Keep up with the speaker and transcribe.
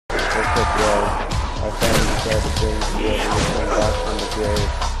little kid was. My family tried to bring Zevolution back from the grave.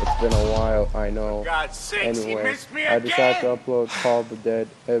 It's been a while, I know. Anyway, I decided to upload Call of the Dead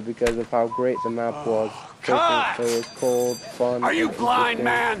because of how great the map was. It was cold, fun, and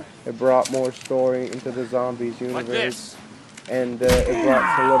interesting. It brought more story into the zombies universe. And it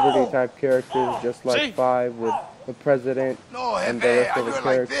brought celebrity type characters just like Five with the president and the rest of the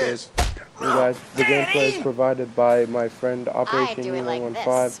characters. You guys, the gameplay is provided by my friend Operation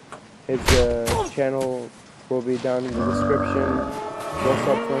U115. His channel will be down in the description. Go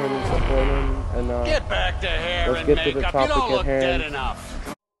sub for him and support him. And let's get to the topic at hand.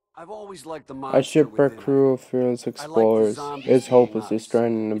 A shipwreck crew of fearless explorers is hopelessly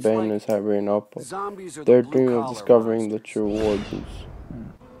stranded in abandoned as Siberian outpost. Their dream of discovering the true origins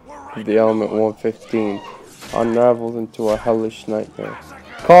of the element 115 unravels into a hellish nightmare.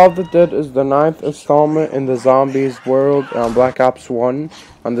 Call of the Dead is the 9th installment in the zombies world on Black Ops 1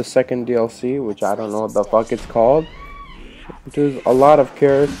 on the second DLC, which I don't know what the fuck it's called. There's a lot of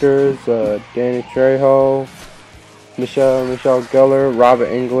characters, Danny Trejo, Michelle Gellar, Robert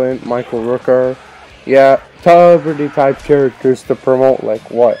Englund, Michael Rooker. Yeah, celebrity type characters to promote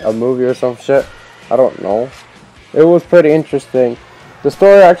like what, a movie or some shit? I don't know. It was pretty interesting. The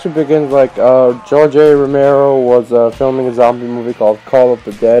story actually begins like George A. Romero was filming a zombie movie called Call of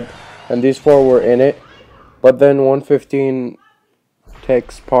the Dead, and these four were in it. But then 115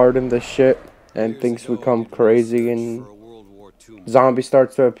 takes part in the shit, and things become crazy, and zombies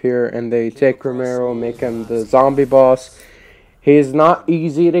starts to appear, and they take Romero, make him the zombie boss. He's not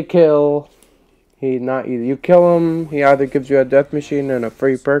easy to kill. He's not easy. You kill him, he either gives you a death machine and a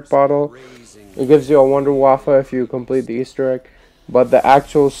free perk bottle. It gives you a Wonder Waffle if you complete the Easter egg. But the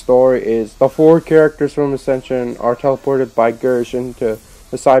actual story is the four characters from Ascension are teleported by Gersh into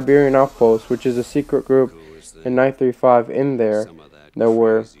the Siberian Outpost, which is a secret group in 935 in there that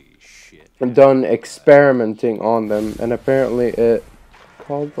were done experimenting on them, and apparently it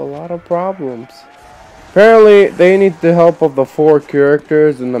caused a lot of problems. Apparently they need the help of the four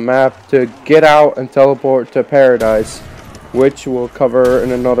characters in the map to get out and teleport to Paradise, which we'll cover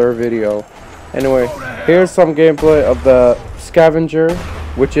in another video. Anyway, here's some gameplay of the Scavenger,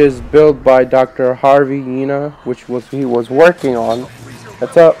 which is built by Dr. Harvey Yena, which he was working on.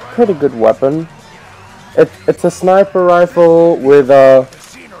 It's a pretty good weapon. It's a sniper rifle with a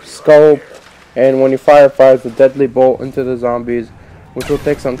scope, and when you fires a deadly bolt into the zombies, which will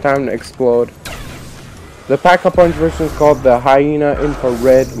take some time to explode. The pack-a-punch version is called the Hyena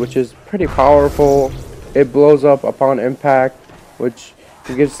Infrared, which is pretty powerful. It blows up upon impact, which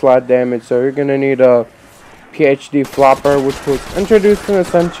gives slide damage, so you're gonna need a PhD flopper, which was introduced in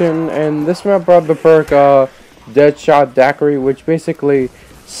Ascension, and this map brought the perk Deadshot Daiquiri, which basically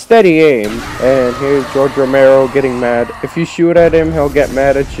steady aim. And here's George Romero getting mad. If you shoot at him, he'll get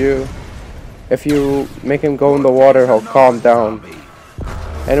mad at you. If you make him go in the water, he'll calm down.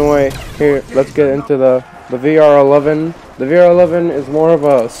 Anyway, here, let's get into the VR-11. The VR-11 is more of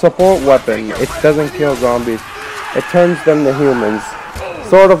a support weapon. It doesn't kill zombies. It turns them to humans.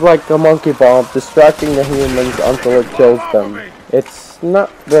 Sort of like a monkey bomb, distracting the humans until it kills them. It's not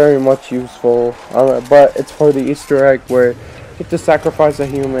very much useful, but it's for the Easter egg where you have to sacrifice a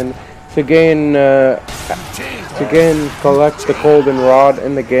human to collect the golden rod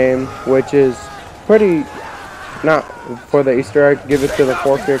in the game, which is pretty, not for the Easter egg. Give it to the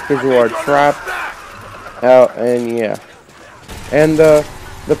four characters who are trapped out, and yeah. And the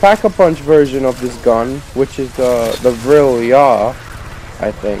pack-a-punch version of this gun, which is the Vril Ya,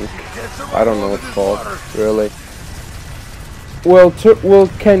 I think. I don't know what it's called, really.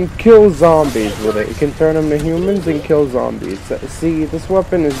 Can kill zombies with it. You can turn them to humans and kill zombies. See, this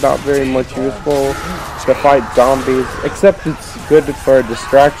weapon is not very much useful to fight zombies, except it's good for a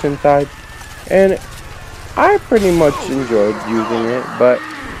distraction type. And I pretty much enjoyed using it, but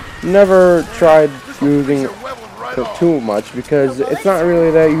never tried using it too much because it's not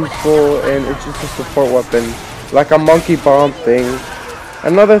really that useful, and it's just a support weapon, like a monkey bomb thing.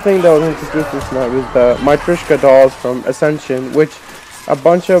 Another thing that was introduced this night was the Matryoshka dolls from Ascension, which a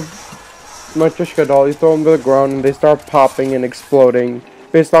bunch of Matryoshka dolls, you throw them to the ground and they start popping and exploding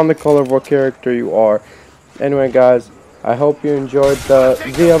based on the color of what character you are. Anyway guys, I hope you enjoyed the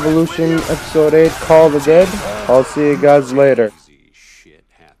Zevolution episode 8 Call of the Dead. I'll see you guys later.